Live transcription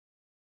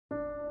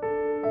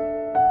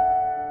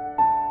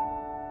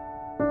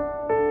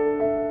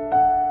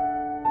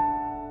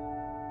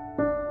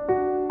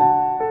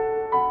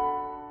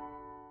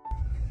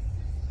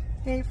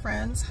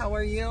friends, how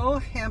are you?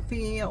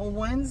 Happy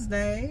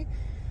Wednesday.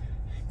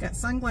 Got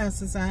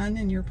sunglasses on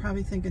and you're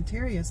probably thinking,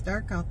 Terry, it's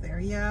dark out there.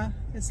 Yeah,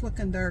 it's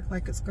looking dark,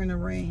 like it's going to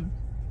rain.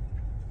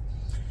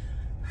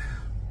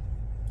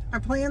 Our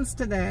plans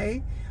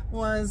today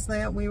was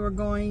that we were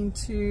going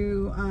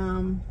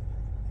to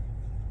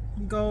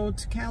go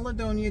to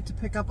Caledonia to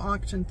pick up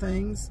auction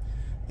things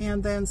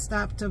and then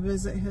stop to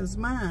visit his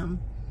mom.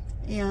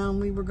 And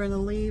we were going to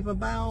leave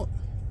about,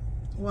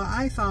 well,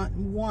 I thought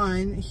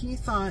 1, he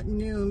thought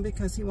noon,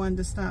 because he wanted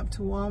to stop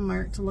to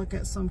Walmart to look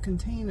at some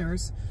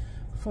containers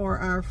for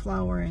our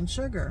flour and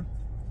sugar.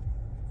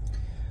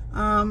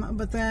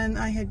 But then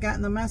I had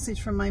gotten a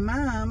message from my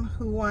mom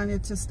who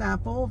wanted to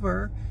stop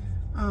over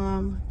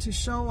to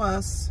show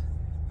us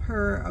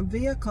her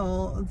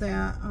vehicle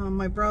that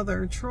my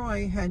brother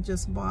Troy had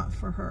just bought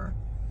for her.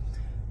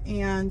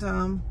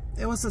 And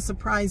it was a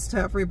surprise to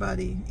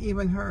everybody,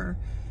 even her.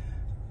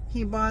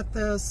 He bought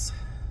this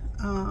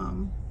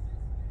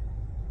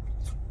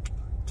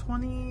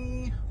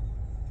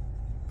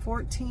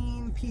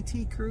 2014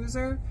 PT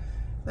Cruiser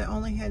that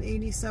only had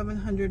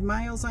 8,700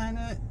 miles on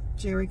it.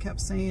 Jerry kept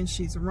saying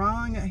she's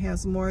wrong, it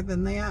has more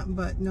than that,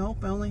 but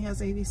nope, it only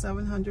has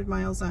 8,700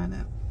 miles on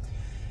it.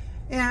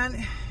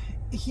 And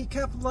he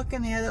kept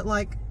looking at it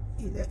like,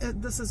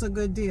 this is a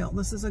good deal,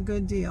 this is a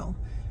good deal.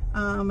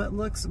 It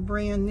looks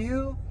brand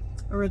new,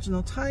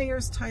 original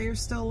tires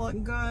still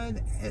look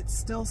good, it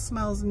still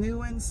smells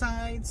new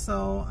inside,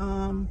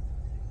 so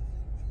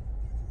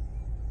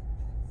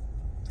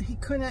he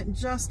couldn't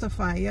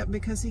justify it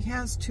because he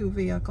has 2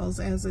 vehicles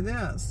as it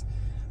is,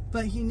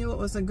 but he knew it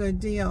was a good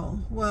deal.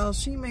 Well,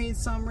 she made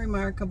some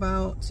remark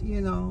about,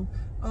 you know,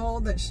 oh,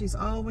 that she's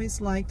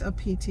always liked a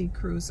PT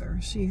Cruiser.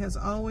 She has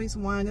always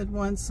wanted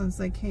one since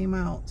they came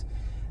out,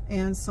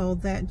 and so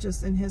that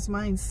just in his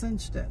mind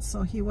cinched it.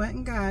 So he went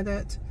and got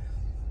it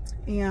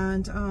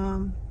and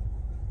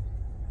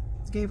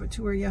gave it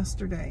to her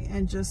yesterday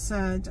and just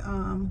said,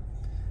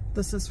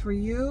 this is for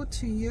you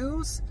to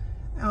use.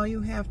 All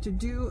you have to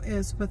do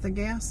is put the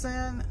gas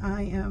in.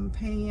 I am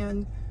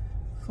paying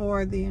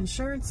for the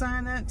insurance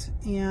on it,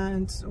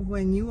 and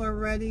when you are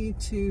ready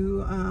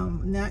to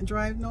not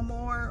drive no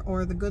more,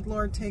 or the good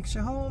Lord takes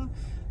you home,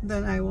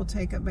 then I will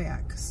take it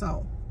back.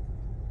 So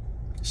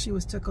she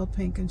was tickled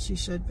pink, and she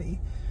should be.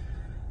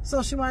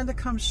 So she wanted to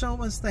come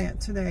show us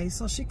that today.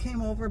 So she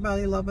came over about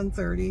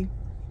 11:30,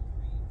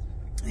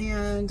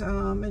 and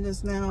it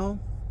is now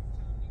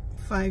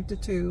 5 to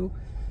 2.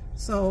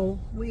 So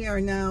we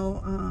are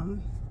now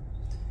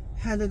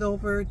headed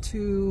over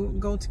to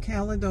go to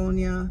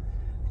Caledonia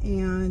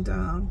and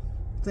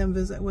then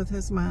visit with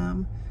his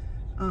mom.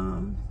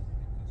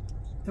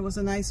 It was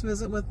a nice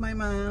visit with my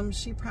mom.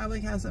 She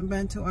probably hasn't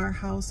been to our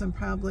house in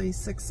probably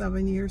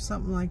 6-7 years,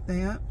 something like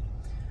that.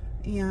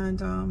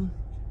 And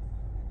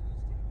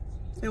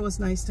it was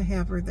nice to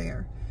have her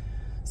there.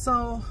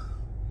 So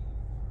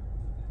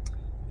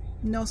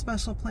no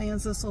special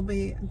plans. This will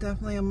be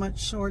definitely a much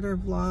shorter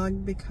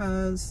vlog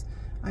because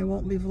I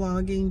won't be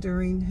vlogging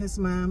during his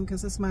mom,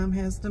 because his mom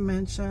has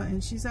dementia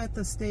and she's at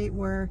the state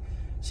where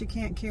she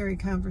can't carry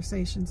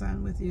conversations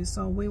on with you,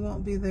 so we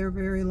won't be there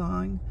very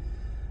long.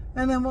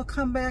 And then we'll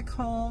come back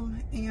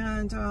home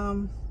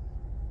and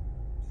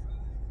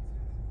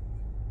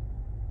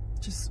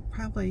just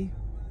probably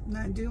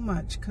not do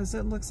much because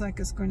it looks like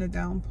it's going to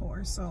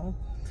downpour. So,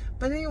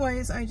 but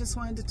anyways, I just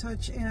wanted to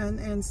touch in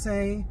and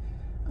say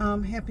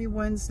happy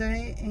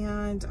Wednesday,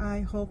 and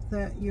I hope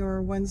that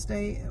your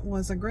Wednesday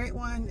was a great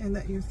one and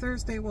that your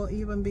Thursday will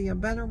even be a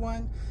better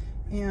one.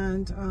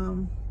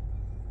 And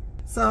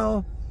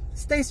so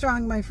stay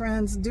strong, my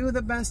friends. Do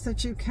the best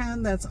that you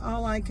can. That's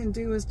all I can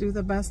do, is do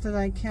the best that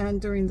I can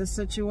during the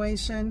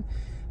situation,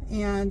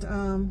 and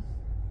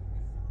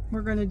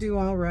we're going to do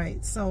all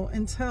right. So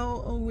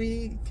until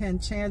we can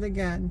chat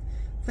again,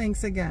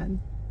 thanks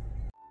again.